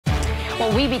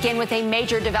Well, we begin with a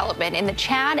major development in the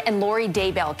Chad and Lori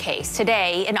Daybell case.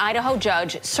 Today, an Idaho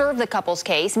judge served the couple's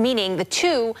case, meaning the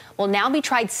two will now be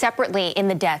tried separately in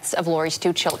the deaths of Lori's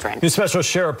two children. New Special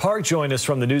Shara Park joined us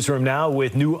from the newsroom now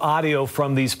with new audio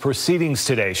from these proceedings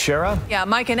today. Shara? Yeah,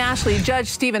 Mike and Ashley, Judge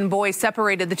Stephen Boyce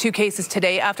separated the two cases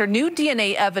today after new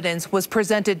DNA evidence was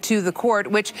presented to the court,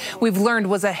 which we've learned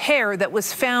was a hair that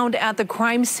was found at the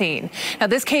crime scene. Now,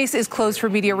 this case is closed for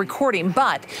media recording,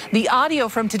 but the audio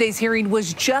from today's hearing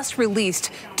was just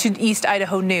released to East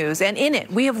Idaho News. And in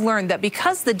it, we have learned that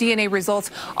because the DNA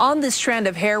results on this strand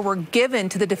of hair were given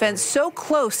to the defense so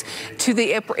close to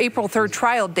the April 3rd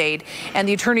trial date, and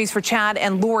the attorneys for Chad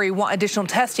and Lori want additional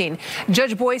testing,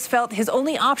 Judge Boyce felt his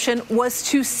only option was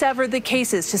to sever the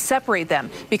cases, to separate them,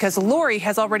 because Lori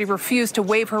has already refused to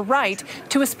waive her right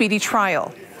to a speedy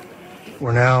trial.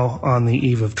 We're now on the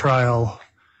eve of trial,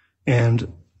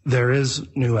 and there is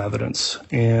new evidence.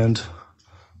 And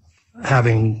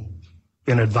having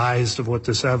been advised of what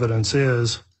this evidence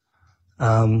is,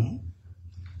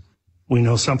 we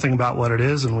know something about what it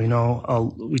is, and we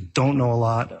don't know a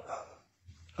lot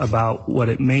about what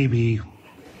it may be.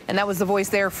 And that was the voice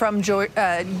there from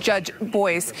Judge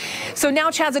Boyce. So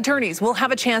now Chad's attorneys will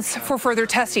have a chance for further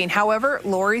testing. However,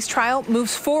 Lori's trial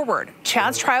moves forward.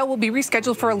 Chad's trial will be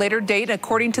rescheduled for a later date.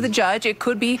 According to the judge, it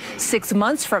could be 6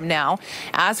 months from now.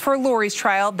 As for Lori's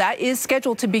trial, that is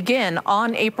scheduled to begin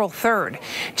on April 3rd.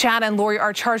 Chad and Lori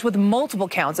are charged with multiple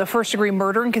counts of first-degree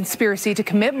murder and conspiracy to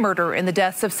commit murder in the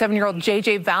deaths of 7-year-old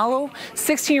J.J. Vallow,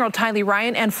 16-year-old Tylee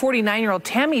Ryan, and 49-year-old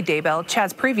Tammy Daybell,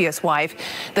 Chad's previous wife.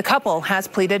 The couple has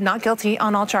pleaded not guilty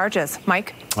on all charges.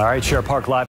 Mike? All right, Shara Park live.